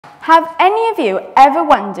Have any of you ever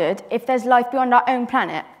wondered if there's life beyond our own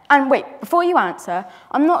planet? And wait, before you answer,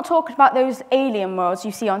 I'm not talking about those alien worlds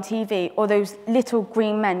you see on TV or those little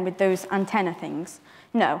green men with those antenna things.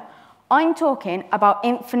 No, I'm talking about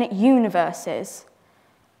infinite universes.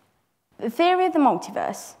 The theory of the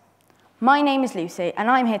multiverse. My name is Lucy,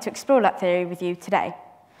 and I'm here to explore that theory with you today.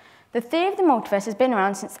 The theory of the multiverse has been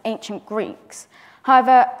around since ancient Greeks.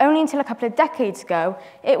 However, only until a couple of decades ago,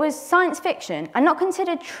 it was science fiction and not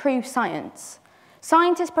considered true science.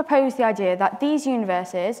 Scientists proposed the idea that these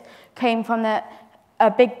universes came from a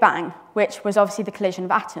Big Bang, which was obviously the collision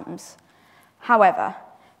of atoms. However,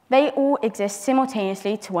 they all exist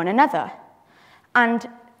simultaneously to one another. And,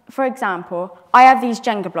 for example, I have these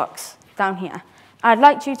Jenga blocks down here. I'd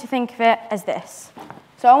like you to think of it as this.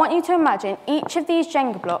 So I want you to imagine each of these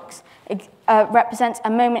Jenga blocks represents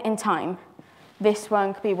a moment in time. This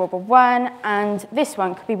one could be World War I, and this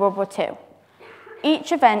one could be World War II.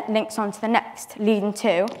 Each event links on to the next, leading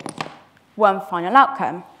to one final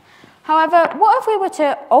outcome. However, what if we were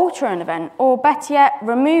to alter an event, or better yet,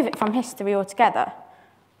 remove it from history altogether?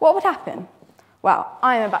 What would happen? Well,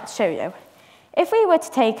 I'm about to show you. If we were to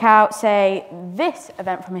take out, say, this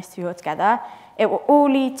event from history altogether, it will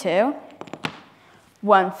all lead to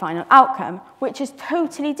one final outcome, which is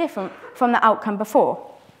totally different from the outcome before.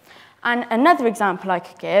 And another example I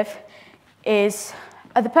could give is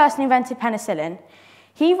the person who invented penicillin.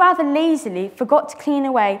 He rather lazily forgot to clean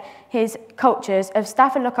away his cultures of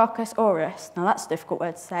Staphylococcus aureus. Now that's a difficult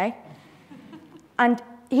word to say. And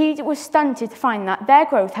he was stunted to find that their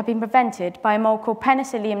growth had been prevented by a mole called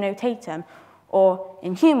Penicillium notatum, or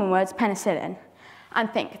in human words, penicillin.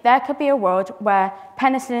 And think, there could be a world where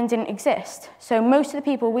penicillin didn't exist. So most of the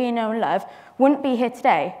people we know and love wouldn't be here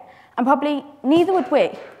today. And probably neither would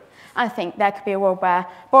we. I think there could be a world where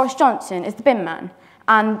Boris Johnson is the bin man,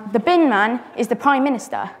 and the bin man is the Prime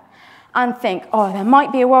Minister. And think, oh, there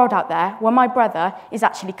might be a world out there where my brother is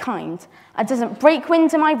actually kind and doesn't break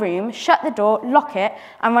windows in my room, shut the door, lock it,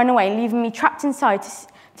 and run away, leaving me trapped inside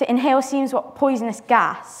to inhale seems what poisonous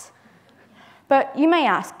gas. But you may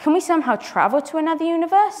ask, can we somehow travel to another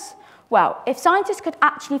universe? Well, if scientists could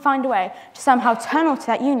actually find a way to somehow tunnel to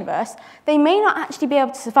that universe, they may not actually be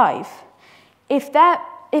able to survive. If their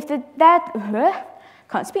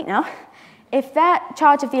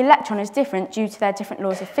charge of the electron is different due to their different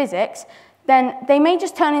laws of physics, then they may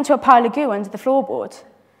just turn into a pile of goo under the floorboard.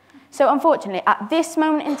 So unfortunately, at this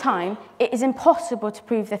moment in time, it is impossible to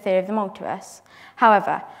prove the theory of the multiverse.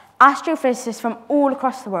 However, astrophysicists from all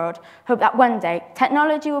across the world hope that one day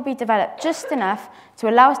technology will be developed just enough to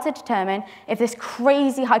allow us to determine if this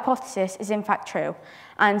crazy hypothesis is in fact true.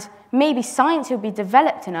 And maybe science will be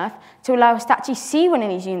developed enough to allow us to actually see one of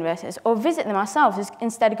these universes or visit them ourselves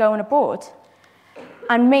instead of going abroad.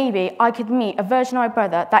 And maybe I could meet a version of my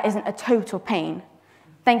brother that isn't a total pain.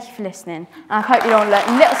 Thank you for listening. And I hope you all learned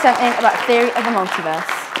a little something about the theory of the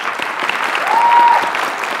multiverse.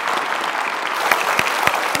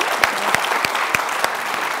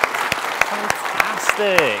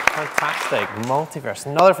 Fantastic. Multiverse.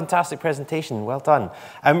 Another fantastic presentation. Well done.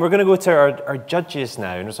 We're going to go to our judges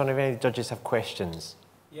now. And I was wondering if any judges have questions.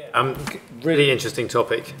 Yeah. Really interesting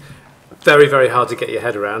topic. Very, very hard to get your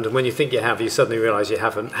head around. And when you think you have, you suddenly realise you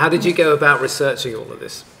haven't. How did you go about researching all of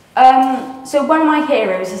this? So one of my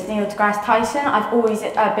heroes is Neil deGrasse Tyson. I've always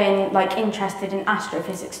been interested in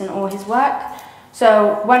astrophysics and all his work.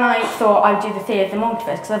 So when I thought I'd do the theory of the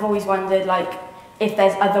multiverse, because I've always wondered if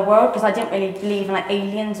there's other worlds, because I didn't really believe in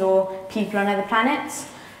aliens or people on other planets.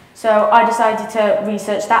 So I decided to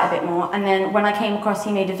research that a bit more, and then when I came across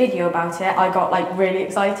he made a video about it, I got really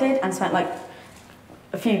excited and spent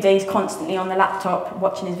a few days constantly on the laptop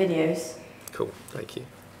watching his videos. Cool, thank you.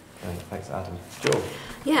 And thanks, Adam. Joe?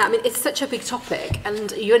 Yeah, I mean, it's such a big topic,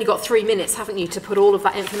 and you only got 3 minutes, haven't you, to put all of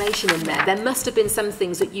that information in there. There must have been some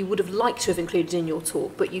things that you would have liked to have included in your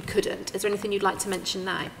talk, but you couldn't. Is there anything you'd like to mention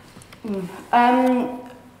now?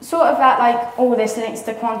 Sort of that all this links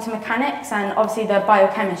to quantum mechanics and obviously the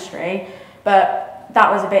biochemistry, but that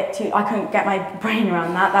was a bit too, I couldn't get my brain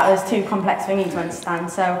around that. That was too complex for me to understand.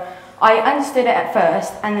 So I understood it at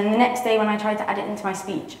first, and then the next day when I tried to add it into my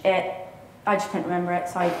speech, I just couldn't remember it,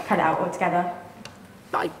 so I cut it out altogether.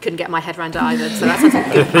 I couldn't get my head around it either, so that's a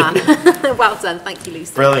good plan. Well done, thank you,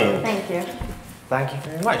 Lucy. Brilliant. Thank you. Thank you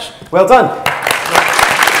very much. Well done.